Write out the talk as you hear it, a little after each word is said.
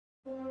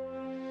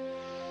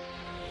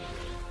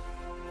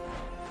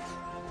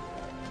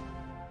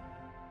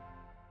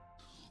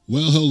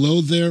Well,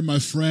 hello there, my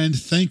friend.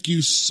 Thank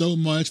you so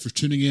much for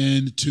tuning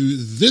in to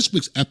this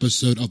week's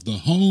episode of the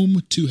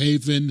Home to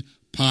Haven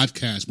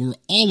podcast, where we're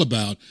all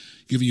about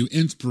giving you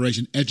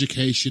inspiration,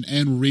 education,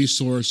 and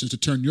resources to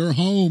turn your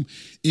home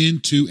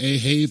into a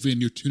haven.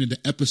 You're tuned into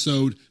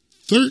episode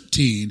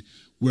 13,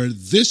 where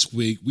this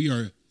week we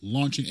are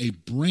launching a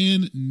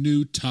brand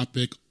new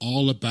topic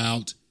all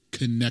about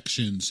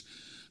connections.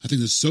 I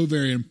think it's so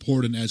very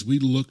important as we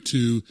look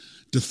to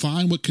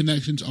define what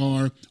connections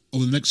are.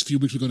 Over the next few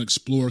weeks, we're going to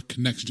explore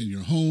connections in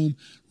your home,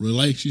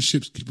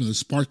 relationships, keeping the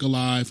spark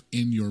alive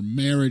in your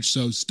marriage.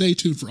 So stay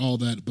tuned for all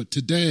that. But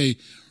today,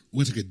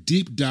 we're going to take a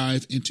deep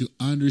dive into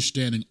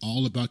understanding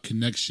all about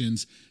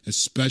connections,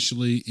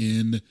 especially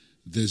in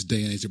this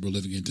day and age that we're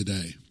living in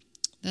today.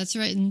 That's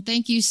right. And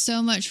thank you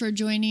so much for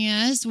joining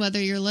us,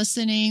 whether you're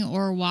listening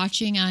or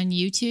watching on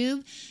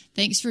YouTube.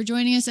 Thanks for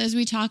joining us as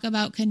we talk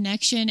about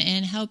connection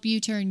and help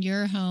you turn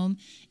your home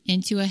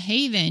into a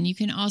haven. You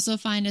can also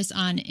find us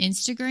on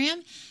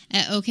Instagram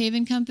at Oak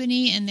Haven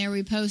Company, and there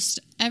we post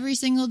every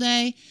single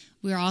day.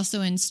 We're also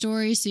in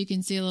stories, so you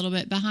can see a little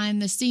bit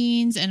behind the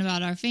scenes and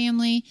about our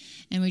family,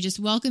 and we just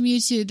welcome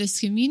you to this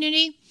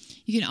community.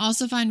 You can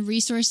also find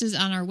resources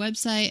on our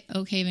website,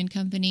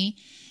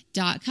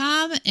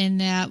 oakhavencompany.com,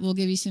 and that will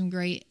give you some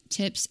great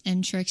tips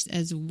and tricks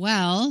as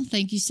well.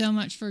 Thank you so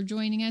much for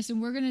joining us, and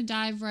we're going to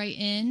dive right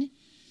in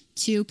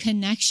to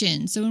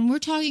connection. So when we're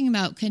talking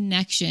about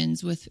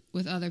connections with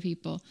other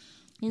people,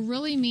 we're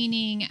really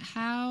meaning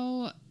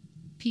how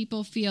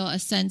people feel a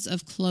sense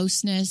of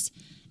closeness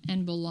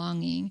and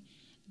belonging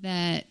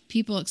that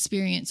people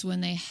experience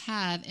when they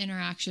have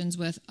interactions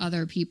with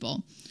other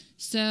people.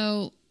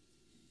 So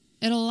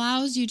it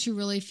allows you to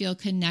really feel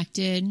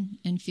connected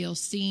and feel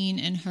seen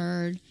and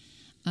heard.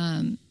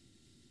 And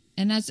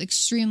that's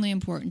extremely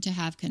important to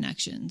have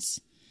connections.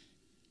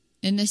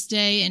 In this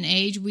day and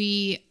age,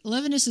 we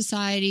live in a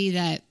society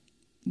that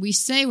we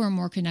say we're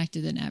more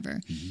connected than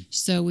ever. Mm-hmm.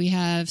 So we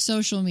have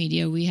social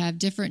media, we have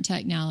different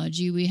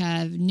technology, we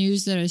have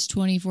news that is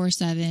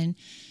 24/7.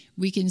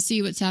 We can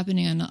see what's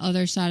happening on the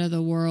other side of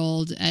the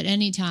world at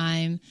any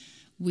time.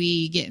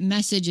 We get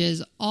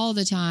messages all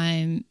the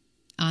time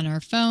on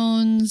our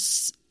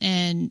phones,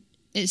 and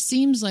it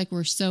seems like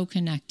we're so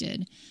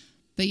connected.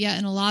 But yet,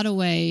 in a lot of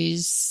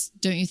ways,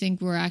 don't you think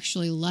we're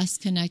actually less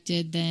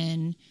connected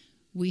than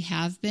we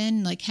have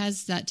been? Like,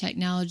 has that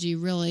technology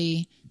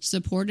really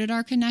supported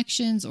our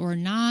connections or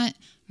not?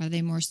 Are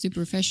they more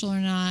superficial or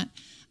not?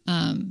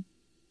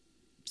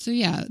 So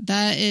yeah,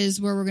 that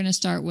is where we're going to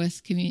start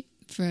with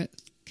for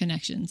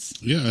connections.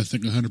 Yeah, I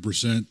think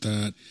 100%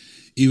 that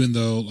even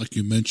though, like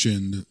you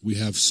mentioned, we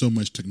have so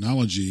much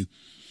technology,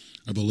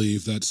 I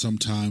believe that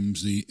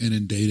sometimes the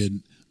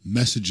inundated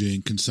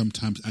messaging can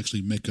sometimes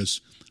actually make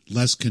us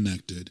less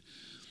connected.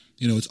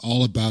 You know, it's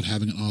all about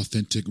having an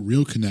authentic,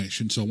 real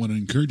connection. So I want to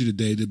encourage you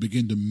today to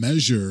begin to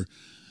measure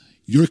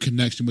your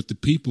connection with the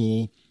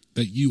people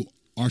that you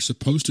are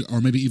supposed to, or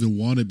maybe even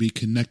want to be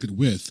connected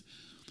with.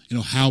 You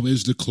know, how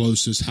is the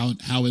closest?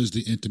 How is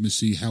the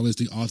intimacy? How is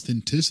the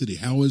authenticity?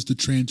 How is the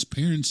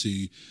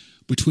transparency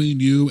between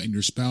you and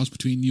your spouse,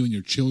 between you and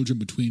your children,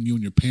 between you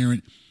and your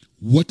parent?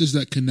 What does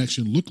that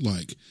connection look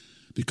like?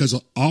 Because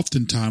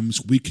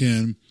oftentimes we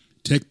can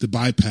take the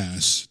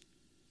bypass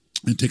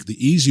and take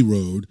the easy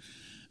road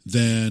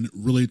than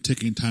really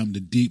taking time to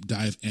deep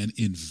dive and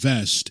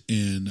invest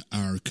in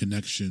our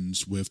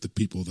connections with the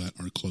people that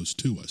are close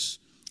to us.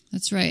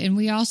 That's right. And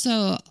we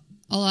also,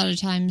 a lot of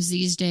times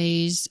these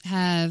days,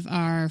 have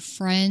our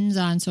friends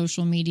on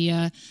social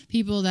media,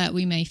 people that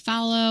we may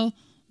follow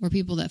or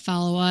people that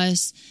follow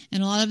us.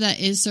 And a lot of that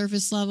is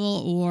surface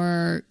level,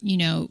 or, you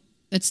know,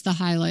 it's the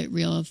highlight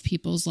reel of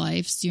people's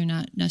lives. You're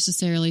not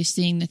necessarily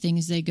seeing the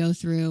things they go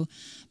through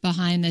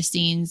behind the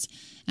scenes.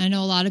 I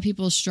know a lot of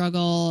people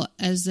struggle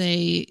as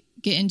they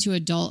get into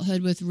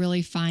adulthood with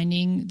really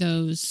finding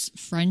those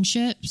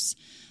friendships.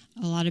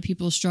 A lot of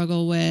people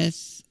struggle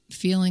with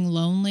feeling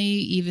lonely,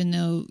 even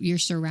though you're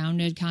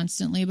surrounded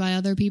constantly by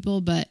other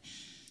people, but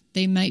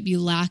they might be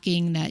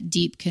lacking that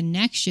deep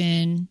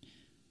connection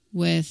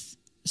with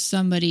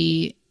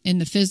somebody in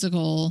the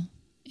physical,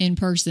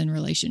 in-person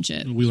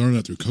relationship. We learned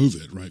that through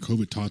COVID, right?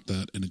 COVID taught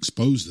that and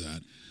exposed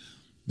that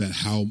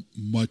how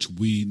much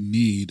we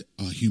need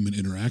a human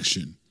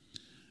interaction.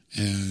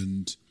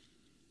 And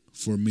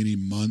for many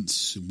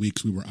months and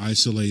weeks, we were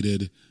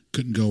isolated,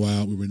 couldn't go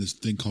out. We were in this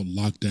thing called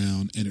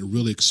lockdown, and it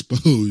really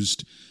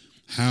exposed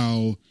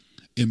how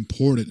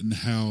important and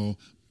how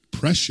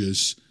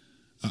precious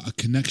a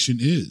connection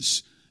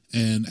is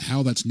and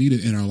how that's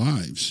needed in our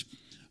lives.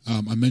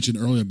 I mentioned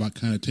earlier about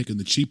kind of taking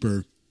the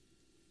cheaper,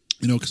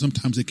 you know, because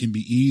sometimes it can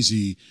be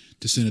easy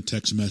to send a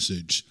text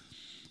message.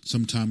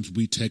 Sometimes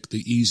we take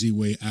the easy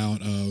way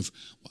out of,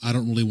 I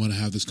don't really want to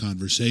have this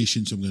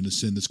conversation, so I'm going to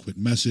send this quick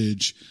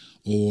message,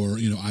 or,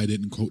 you know, I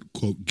didn't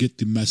quote get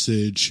the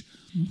message,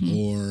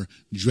 or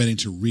dreading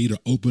to read or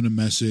open a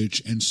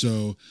message. And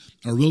so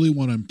I really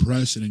want to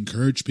impress and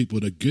encourage people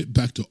to get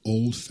back to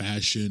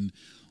old-fashioned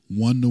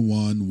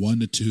 1-to-1,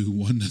 1-to-2,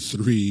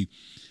 1-to-3,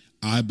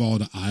 eyeball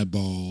to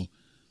eyeball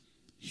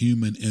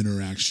human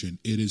interaction.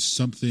 It is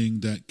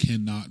something that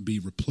cannot be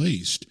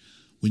replaced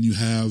when you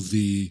have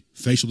the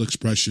facial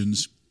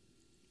expressions,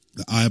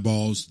 the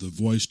eyeballs, the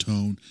voice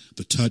tone,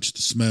 the touch,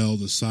 the smell,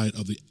 the sight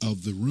of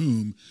the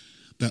room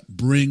that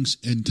brings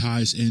and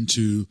ties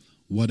into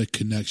what a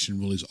connection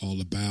really is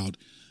all about,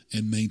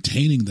 and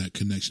maintaining that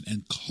connection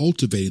and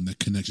cultivating that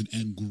connection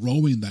and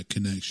growing that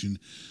connection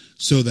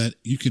so that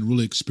you can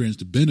really experience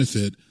the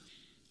benefit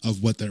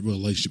of what that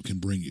relationship can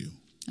bring you.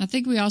 I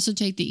think we also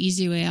take the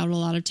easy way out a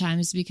lot of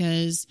times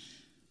because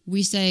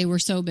we say we're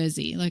so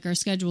busy. Like our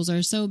schedules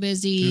are so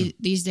busy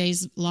these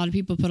days. A lot of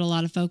people put a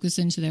lot of focus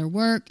into their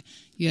work.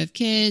 You have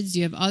kids,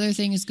 you have other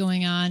things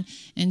going on.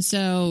 And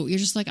so you're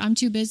just like, I'm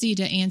too busy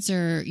to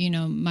answer,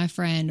 my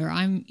friend, or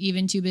I'm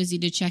even too busy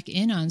to check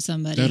in on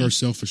somebody. That or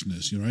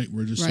selfishness, right?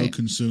 We're just so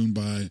consumed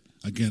by,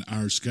 again,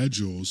 our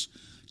schedules,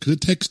 because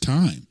it takes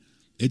time.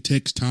 It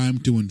takes time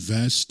to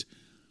invest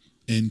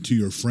into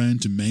your friend,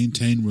 to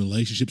maintain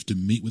relationships, to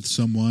meet with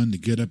someone, to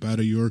get up out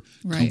of your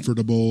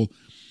comfortable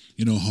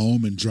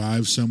home and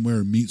drive somewhere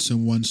or meet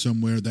someone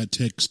somewhere. That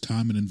takes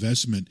time and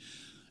investment.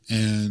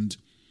 And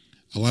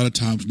a lot of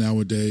times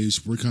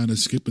nowadays, we're kind of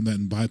skipping that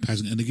and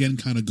bypassing, and again,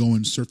 kind of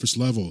going surface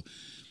level.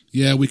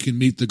 Yeah, we can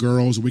meet the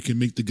girls, or we can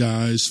meet the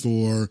guys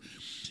for,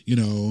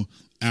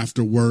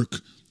 after work,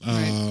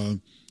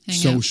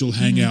 social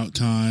hangout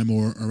time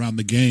or around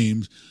the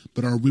games.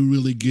 But are we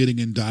really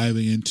getting and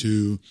diving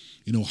into,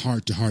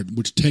 heart to heart,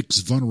 which takes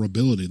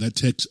vulnerability. That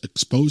takes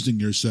exposing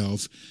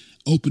yourself,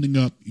 opening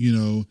up,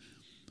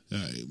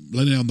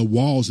 letting down the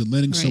walls and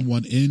letting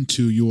someone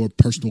into your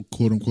personal,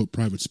 quote unquote,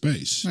 private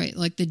space. Right.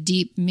 Like the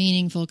deep,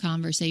 meaningful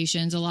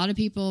conversations. A lot of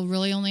people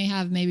really only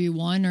have maybe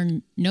one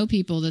or no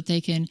people that they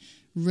can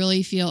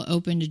really feel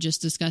open to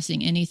just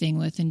discussing anything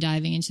with and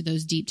diving into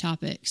those deep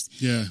topics.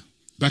 Yeah.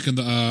 Back in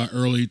the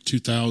early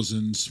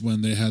 2000s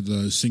when they had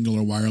the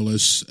singular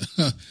wireless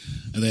and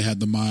they had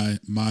the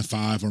My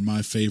 5 or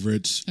My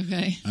Favorites.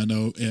 Okay. I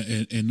know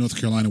in North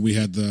Carolina we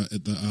had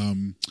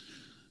the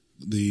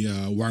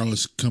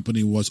wireless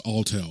company was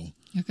Alltel.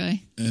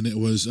 Okay. And it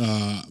was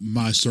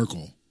My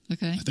Circle.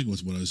 Okay. I think it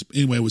was what it was.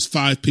 Anyway, it was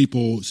 5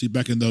 people. See,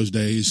 back in those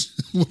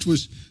days, which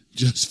was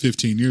just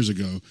 15 years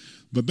ago.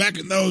 But back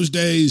in those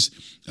days,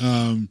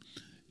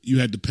 you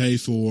had to pay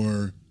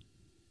for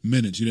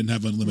minutes. You didn't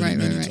have unlimited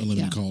minutes,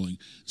 unlimited calling.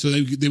 So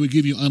they would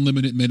give you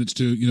unlimited minutes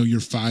to,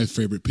 your 5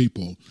 favorite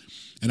people.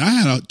 And I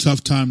had a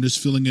tough time just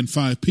filling in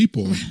 5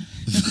 people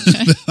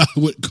that I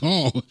would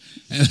call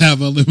and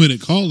have unlimited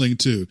calling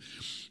to.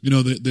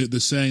 The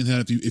saying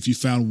that if you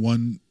found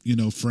one,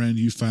 friend,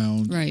 you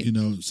found,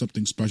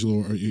 something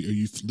special, or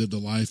you've lived a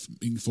life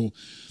meaningful.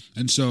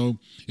 And so,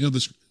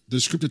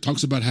 the scripture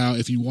talks about how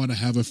if you want to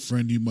have a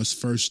friend, you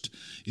must first,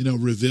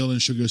 reveal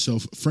and show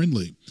yourself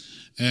friendly.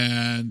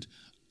 And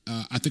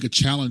I think a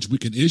challenge we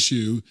can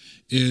issue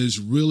is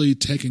really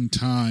taking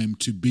time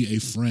to be a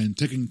friend,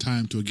 taking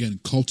time to, again,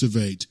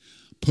 cultivate,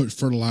 put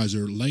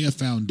fertilizer, lay a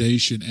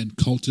foundation, and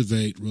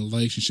cultivate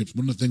relationships.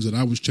 One of the things that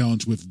I was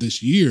challenged with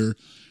this year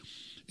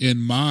in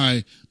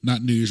my,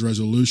 not New Year's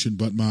resolution,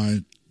 but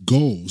my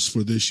goals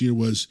for this year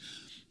was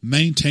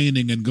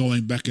maintaining and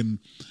going back and,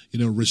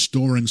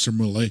 restoring some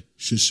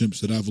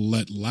relationships that I've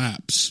let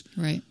lapse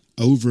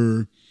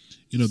over,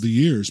 the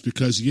years.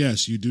 Because,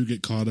 yes, you do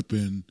get caught up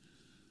in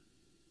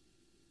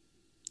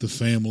the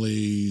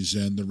families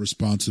and the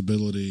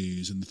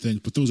responsibilities and the things,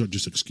 but those are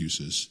just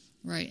excuses.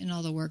 Right, and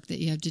all the work that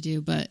you have to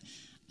do. But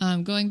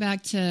going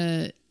back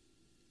to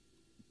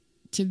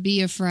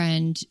be a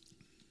friend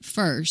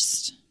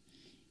first,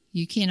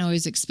 you can't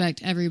always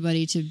expect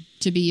everybody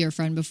to be your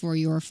friend before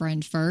you're a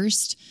friend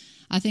first.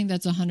 I think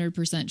that's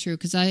 100% true,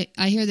 because I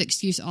hear the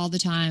excuse all the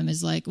time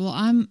is like, well,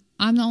 I'm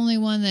the only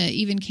one that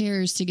even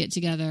cares to get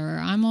together, or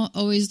I'm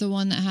always the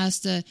one that has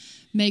to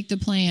make the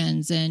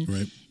plans,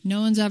 and no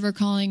one's ever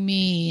calling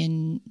me,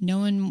 and no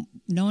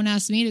one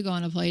asked me to go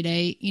on a play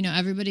date.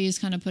 Everybody is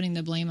kind of putting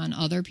the blame on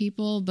other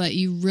people, but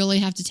you really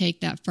have to take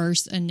that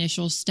first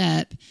initial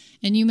step,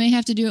 and you may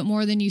have to do it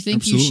more than you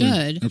think you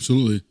should.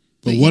 Absolutely.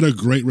 But what a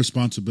great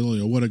responsibility,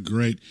 or what a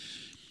great,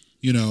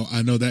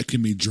 I know that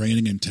can be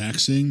draining and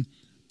taxing,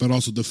 but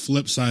also the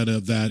flip side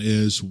of that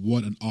is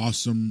what an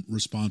awesome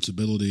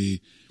responsibility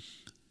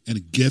and a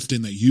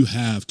gifting that you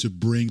have to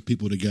bring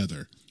people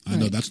together. I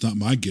know that's not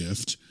my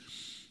gift.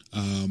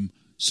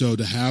 So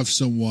to have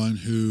someone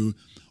who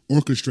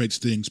orchestrates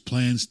things,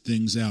 plans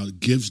things out,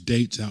 gives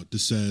dates out that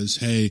says,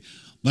 hey,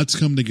 let's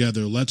come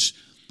together, let's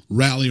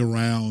rally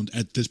around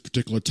at this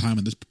particular time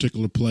in this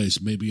particular place.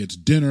 Maybe it's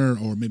dinner,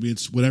 or maybe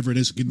it's whatever it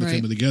is, getting the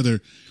family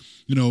together.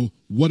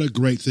 What a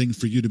great thing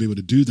for you to be able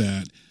to do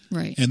that.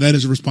 Right. And that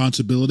is a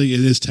responsibility. It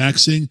is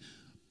taxing,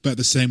 but at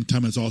the same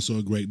time, it's also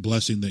a great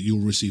blessing that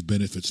you'll receive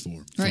benefits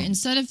for. Right.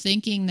 Instead of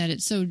thinking that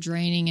it's so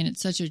draining and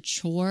it's such a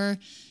chore,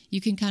 you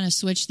can kind of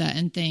switch that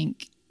and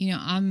think,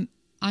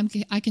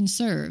 I can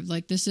serve.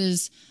 Like, this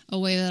is a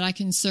way that I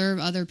can serve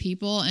other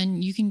people,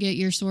 and you can get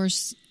your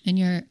source and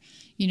your,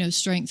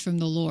 strength from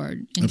the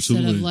Lord,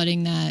 instead of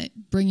letting that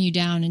bring you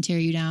down and tear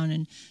you down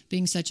and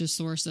being such a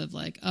source of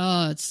like,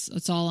 oh,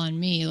 it's all on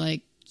me.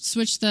 Like,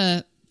 switch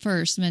the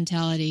first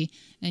mentality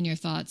and your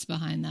thoughts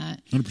behind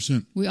that.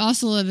 100%. We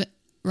also live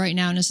right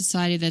now in a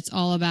society that's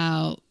all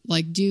about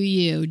like,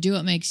 do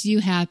what makes you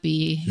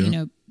happy,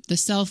 Yep. The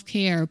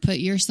self-care, put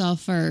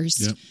yourself first.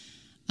 Yep.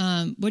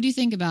 What do you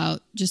think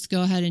about just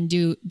go ahead and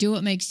do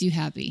what makes you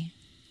happy?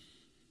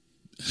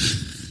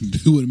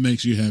 Do what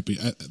makes you happy.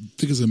 I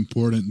think it's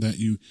important that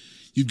you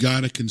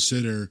got to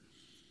consider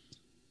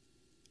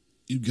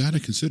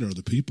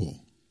other people.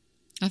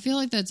 I feel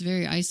like that's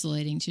very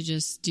isolating to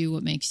just do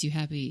what makes you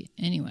happy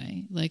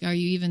anyway. Like, are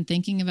you even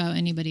thinking about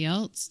anybody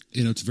else?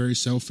 It's very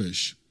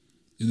selfish.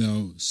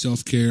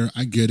 Self-care,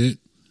 I get it.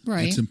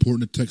 Right. It's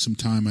important to take some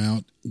time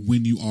out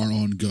when you are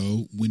on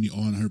go, when you're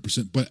on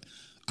 100%. But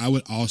I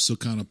would also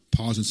kind of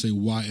pause and say,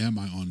 why am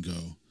I on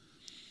go?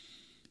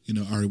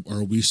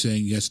 Are we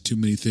saying yes to too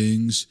many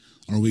things?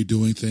 Are we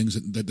doing things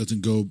that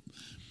doesn't go?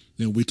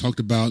 We talked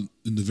about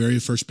in the very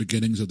first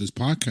beginnings of this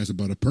podcast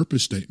about a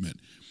purpose statement.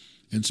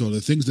 And so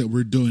the things that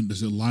we're doing,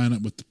 does it line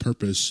up with the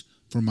purpose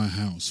for my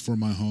house, for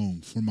my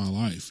home, for my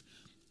life?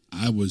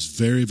 I was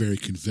very, very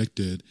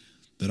convicted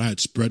that I had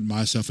spread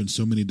myself in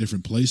so many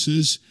different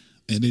places,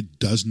 and it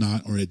did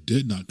not,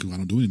 because I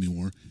don't do it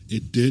anymore,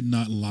 it did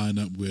not line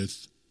up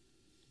with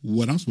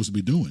what I'm supposed to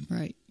be doing.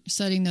 Right.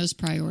 Setting those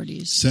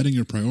priorities. Setting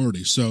your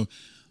priorities. So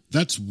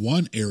that's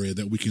one area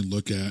that we can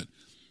look at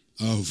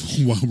of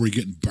why we're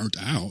getting burnt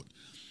out.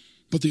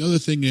 But the other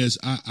thing is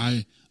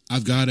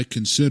I've got to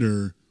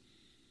consider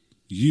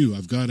you.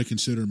 I've got to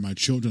consider my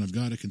children. I've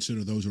got to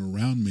consider those who are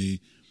around me,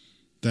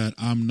 that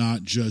I'm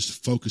not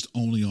just focused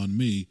only on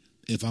me.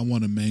 If I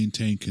want to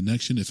maintain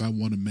connection, if I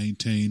want to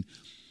maintain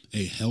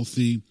a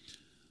healthy,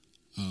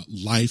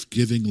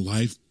 life-giving,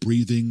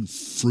 life-breathing,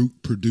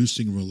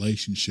 fruit-producing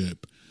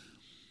relationship,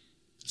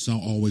 it's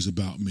not always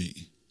about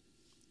me.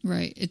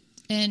 Right.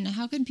 And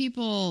how can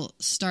people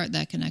start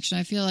that connection?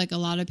 I feel like a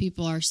lot of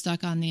people are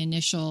stuck on the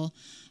initial,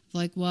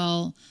 like,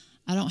 well,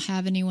 I don't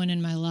have anyone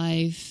in my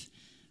life,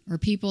 or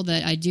people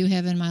that I do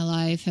have in my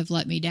life have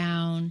let me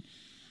down,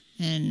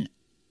 and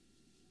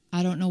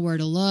I don't know where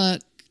to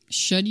look.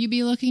 Should you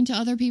be looking to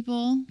other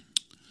people?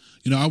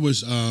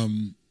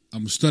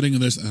 I'm studying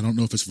this. I don't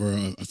know if it's for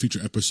a future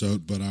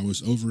episode, but I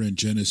was over in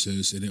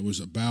Genesis, and it was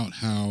about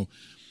how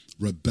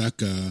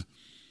Rebecca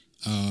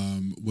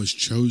was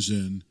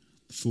chosen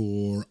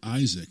for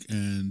Isaac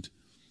and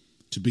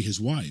to be his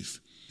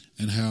wife,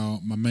 and how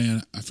my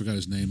man, I forgot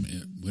his name,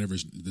 whatever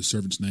the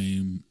servant's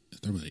name,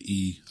 that was an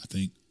E, I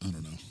think, I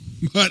don't know,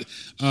 but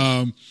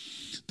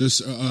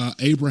this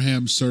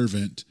Abraham's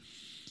servant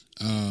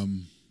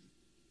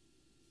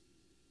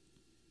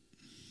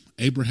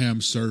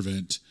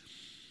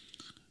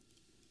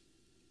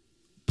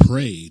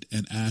prayed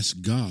and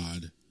asked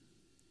God,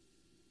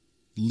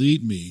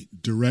 lead me,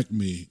 direct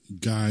me,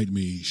 guide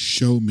me,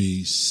 show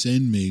me,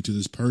 send me to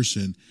this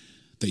person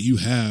that you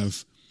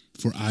have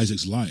for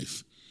Isaac's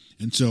life.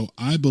 And so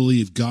I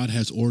believe God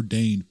has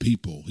ordained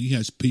people. He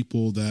has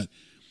people that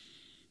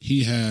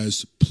he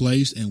has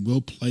placed and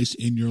will place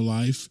in your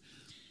life.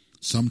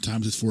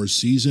 Sometimes it's for a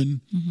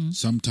season. Mm-hmm.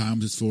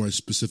 Sometimes it's for a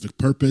specific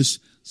purpose.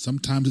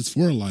 Sometimes it's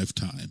for a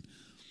lifetime.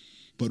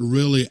 But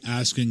really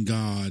asking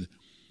God,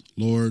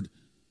 Lord,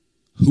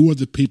 who are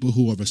the people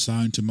who have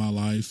assigned to my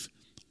life?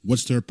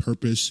 What's their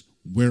purpose?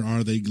 Where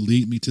are they?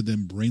 Lead me to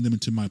them. Bring them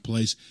into my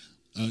place.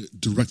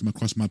 Direct them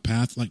across my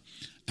path. Like,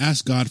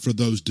 ask God for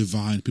those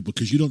divine people,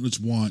 because you don't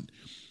just want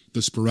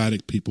the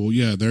sporadic people.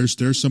 Yeah,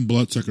 there's some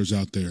bloodsuckers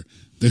out there.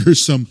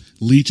 There's some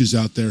leeches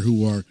out there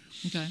who are,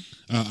 okay.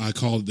 I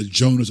call it the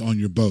Jonahs on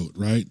your boat,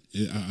 right?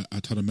 I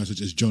taught a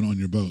message as Jonah on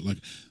your boat. Like,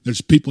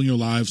 there's people in your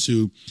lives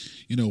who,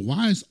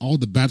 why is all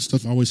the bad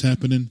stuff always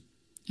happening?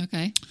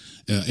 Okay.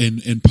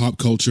 In pop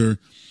culture,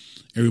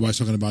 everybody's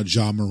talking about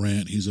Ja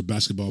Morant. He's a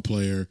basketball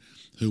player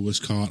who was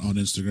caught on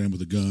Instagram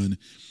with a gun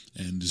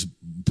and just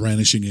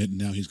brandishing it. And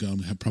now he's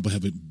going to probably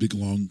have a big,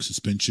 long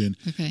suspension.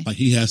 Okay. Like,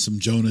 he has some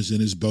Jonahs in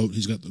his boat.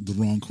 He's got the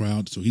wrong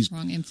crowd. So he's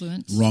wrong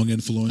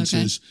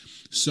influences. Okay.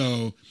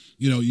 So,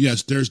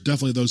 yes, there's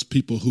definitely those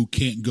people who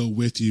can't go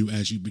with you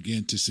as you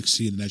begin to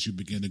succeed and as you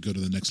begin to go to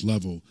the next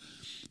level.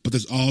 But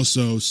there's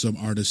also some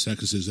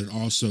Artaxerxes. There's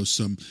also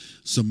some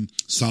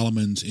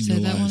Solomons in your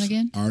life. Say that one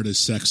again?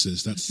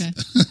 Artaxerxes. That's okay.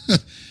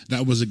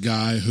 That was a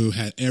guy who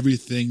had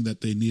everything that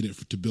they needed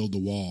to build the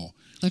wall.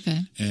 Okay.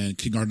 And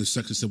King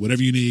Artaxerxes said,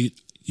 whatever you need,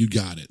 you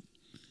got it.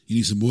 You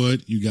need some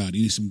wood, you got it.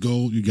 You need some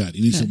gold, you got it.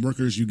 You need some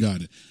workers, you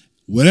got it.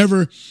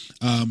 Whatever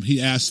he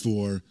asked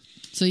for.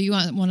 So you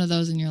want one of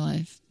those in your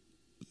life?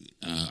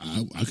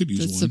 I could use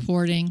that's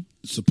one.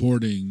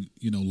 Supporting,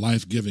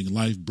 life-giving,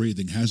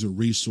 life-breathing, has a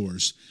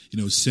resource,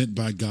 sent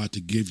by God to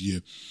give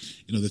you,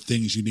 the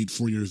things you need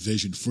for your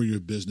vision, for your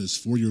business,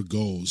 for your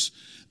goals.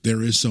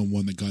 There is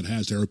someone that God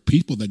has. There are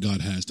people that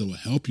God has that will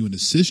help you and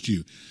assist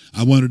you.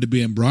 I wanted to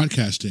be in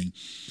broadcasting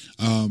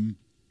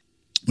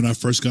when I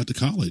first got to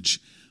college,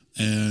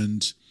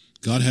 and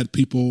God had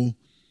people.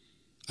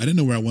 I didn't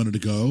know where I wanted to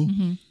go.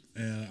 Mm-hmm.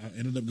 And I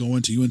ended up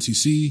going to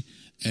UNCC,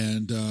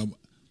 and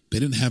they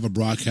didn't have a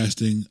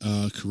broadcasting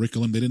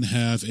curriculum. They didn't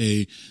have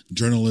a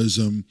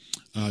journalism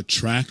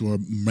track or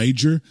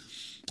major.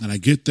 And I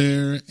get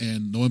there,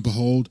 and lo and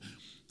behold,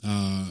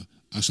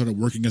 I started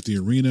working at the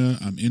arena.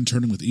 I'm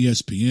interning with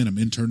ESPN. I'm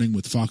interning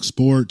with Fox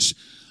Sports.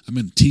 I'm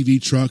in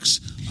TV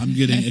trucks. I'm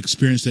getting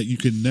experience that you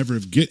could never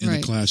get in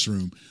the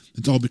classroom.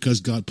 It's all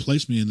because God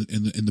placed me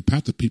in the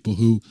path of people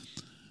who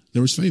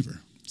there was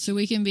favor. So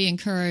we can be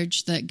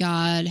encouraged that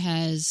God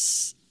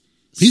has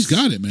He's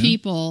got it, man.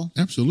 People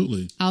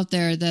absolutely out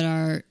there that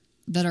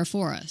are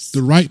for us.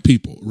 The right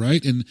people,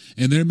 right? And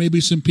there may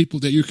be some people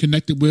that you're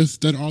connected with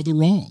that are the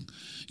wrong.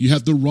 You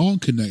have the wrong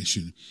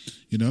connection.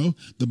 You know,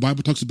 the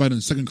Bible talks about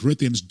in 2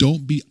 Corinthians,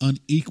 don't be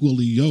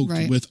unequally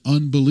yoked with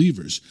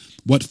unbelievers.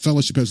 What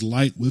fellowship has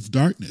light with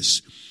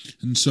darkness?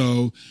 And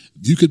so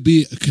you could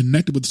be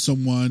connected with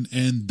someone,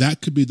 and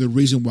that could be the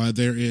reason why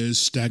there is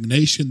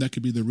stagnation. That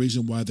could be the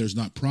reason why there's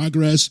not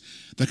progress.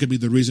 That could be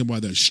the reason why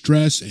there's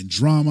stress and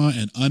drama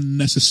and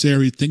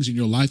unnecessary things in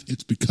your life.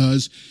 It's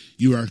because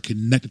you are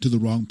connected to the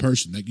wrong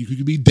person. Like you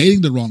could be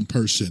dating the wrong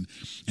person,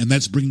 and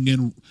that's bringing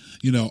in,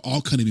 you know,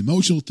 all kind of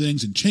emotional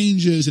things and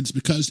changes. And it's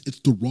because it's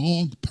the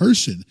wrong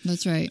person.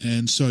 That's right.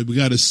 And so we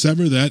got to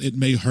sever that. It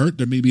may hurt.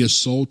 There may be a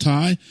soul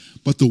tie,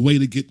 but the way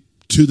to get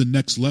to the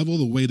next level,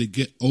 the way to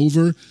get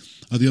over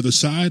the other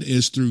side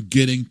is through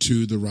getting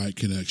to the right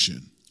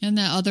connection. And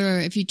that other,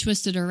 if you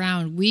twist it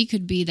around, we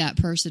could be that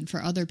person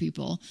for other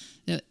people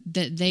that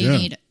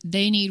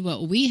they need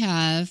what we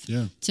have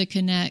to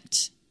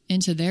connect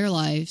into their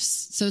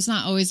lives. So it's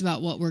not always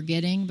about what we're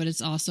getting, but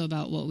it's also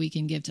about what we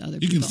can give to other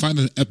people. You can find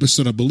an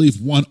episode, I believe,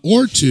 1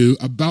 or 2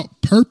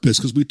 about purpose,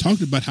 because we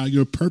talked about how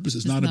your purpose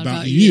is not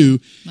about you.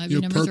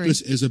 Your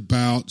purpose is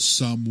about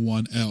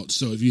someone else.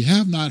 So if you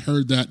have not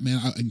heard that,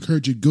 man, I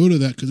encourage you to go to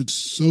that, because it's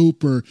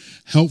super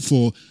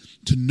helpful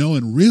to know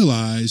and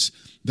realize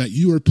that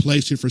you are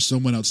placed here for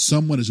someone else.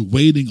 Someone is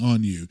waiting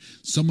on you.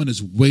 Someone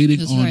is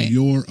waiting on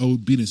your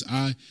obedience.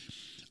 I,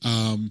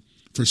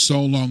 for so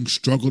long,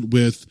 struggled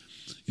with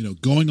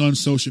going on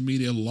social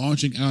media,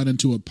 launching out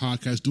into a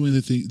podcast, doing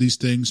these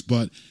things,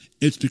 but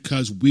it's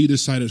because we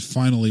decided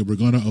finally we're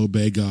going to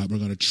obey God. We're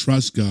going to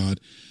trust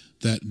God,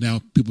 that now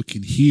people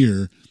can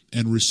hear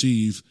and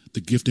receive the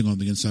gifting on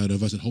the inside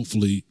of us, and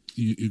hopefully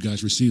you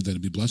guys receive that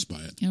and be blessed by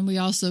it. And we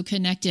also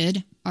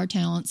connected our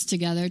talents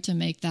together to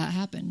make that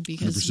happen,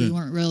 because 100%. We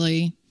weren't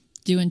really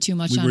doing too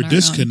much on our own. We were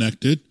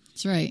disconnected.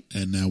 That's right.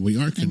 And now we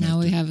are connected. And now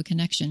we have a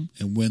connection.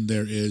 And when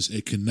there is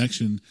a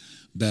connection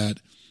that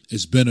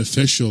is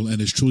beneficial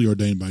and is truly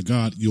ordained by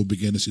God, you'll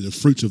begin to see the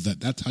fruits of that.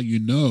 That's how you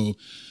know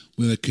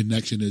when a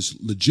connection is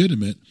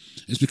legitimate.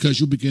 It's because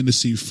you'll begin to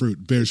see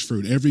fruit, bears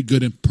fruit. Every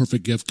good and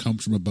perfect gift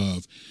comes from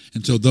above.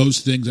 And so those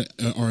things that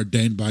are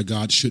ordained by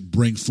God should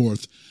bring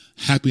forth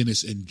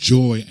happiness and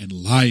joy and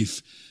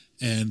life.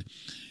 And,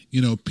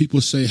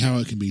 people say how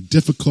it can be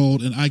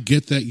difficult. And I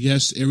get that.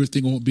 Yes,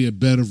 everything won't be a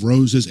bed of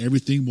roses.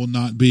 Everything will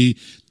not be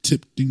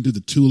tipping to the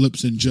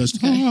tulips and just,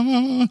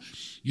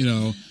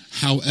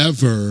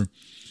 however,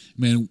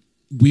 man,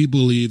 we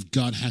believe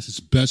God has his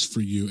best for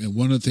you. And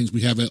one of the things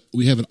we have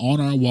it on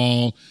our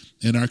wall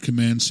in our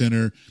command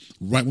center,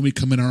 right when we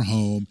come in our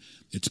home.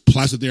 It's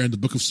plastered there in the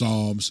book of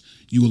Psalms.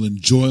 You will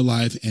enjoy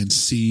life and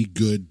see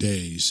good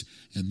days.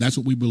 And that's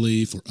what we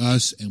believe for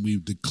us, and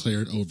we've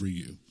declared over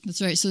you.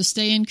 That's right. So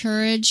stay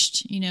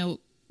encouraged.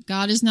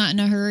 God is not in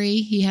a hurry.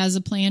 He has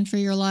a plan for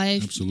your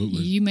life.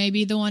 Absolutely. You may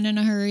be the one in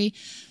a hurry,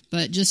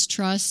 but just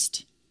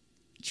trust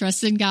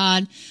in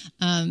God.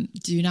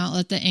 Do not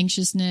let the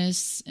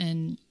anxiousness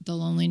and the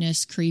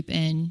loneliness creep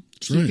in.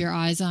 Keep your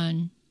eyes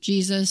on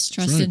Jesus.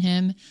 Trust in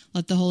him.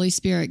 Let the Holy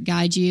Spirit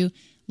guide you,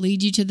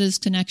 lead you to those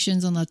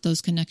connections, and let those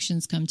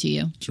connections come to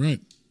you. That's right.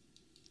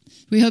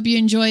 We hope you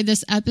enjoyed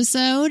this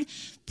episode.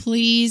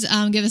 Please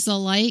give us a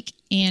like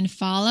and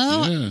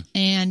follow. Yeah.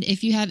 And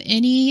if you have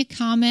any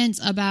comments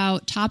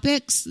about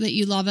topics that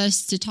you'd love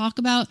us to talk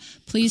about,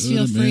 please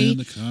feel free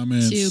to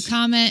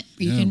comment.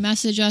 You can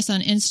message us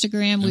on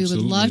Instagram. Absolutely. We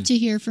would love to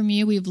hear from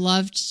you. We've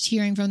loved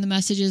hearing from the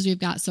messages we've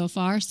got so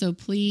far. So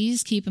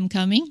please keep them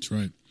coming. That's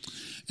right.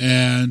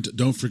 And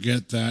don't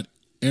forget that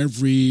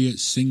every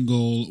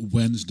single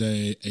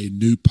Wednesday, a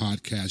new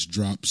podcast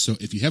drops. So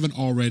if you haven't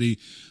already,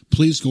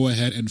 please go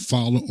ahead and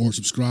follow or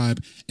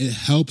subscribe. It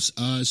helps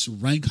us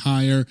rank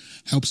higher,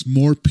 helps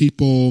more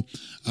people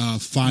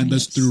find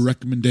us through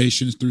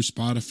recommendations through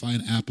Spotify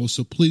and Apple.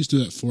 So please do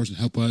that for us and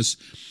help us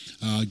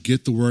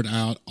get the word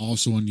out.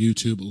 Also on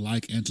YouTube,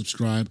 like and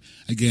subscribe.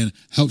 Again,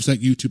 helps that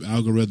YouTube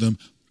algorithm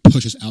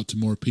push us out to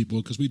more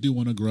people, because we do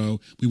want to grow.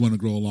 We want to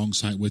grow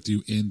alongside with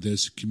you in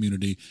this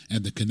community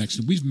and the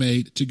connection we've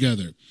made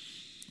together.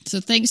 So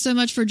thanks so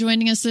much for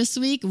joining us this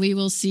week. We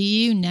will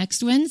see you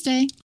next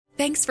Wednesday.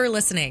 Thanks for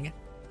listening.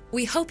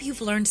 We hope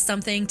you've learned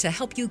something to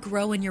help you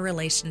grow in your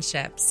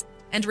relationships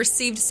and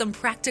received some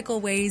practical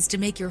ways to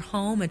make your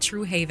home a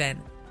true haven.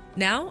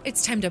 Now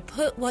it's time to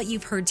put what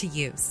you've heard to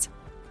use.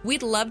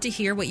 We'd love to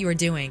hear what you are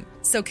doing,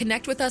 so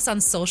connect with us on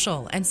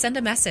social and send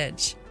a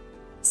message.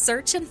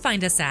 Search and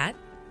find us at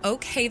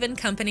Oak Haven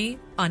Company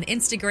on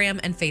Instagram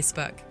and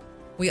Facebook.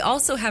 We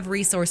also have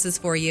resources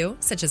for you,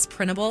 such as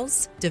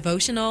printables,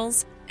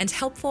 devotionals, and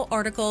helpful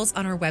articles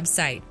on our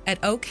website at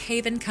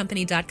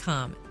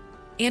oakhavencompany.com.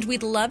 And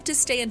we'd love to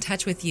stay in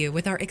touch with you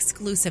with our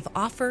exclusive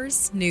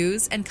offers,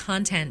 news, and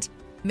content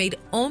made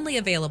only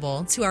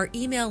available to our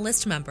email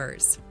list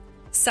members.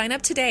 Sign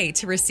up today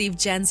to receive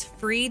Jen's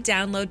free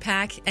download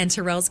pack and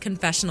Terrell's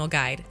confessional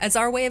guide as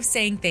our way of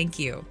saying thank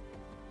you.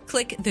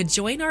 Click the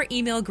Join Our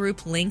Email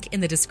Group link in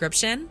the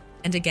description.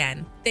 And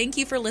again, thank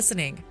you for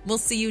listening. We'll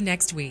see you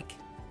next week.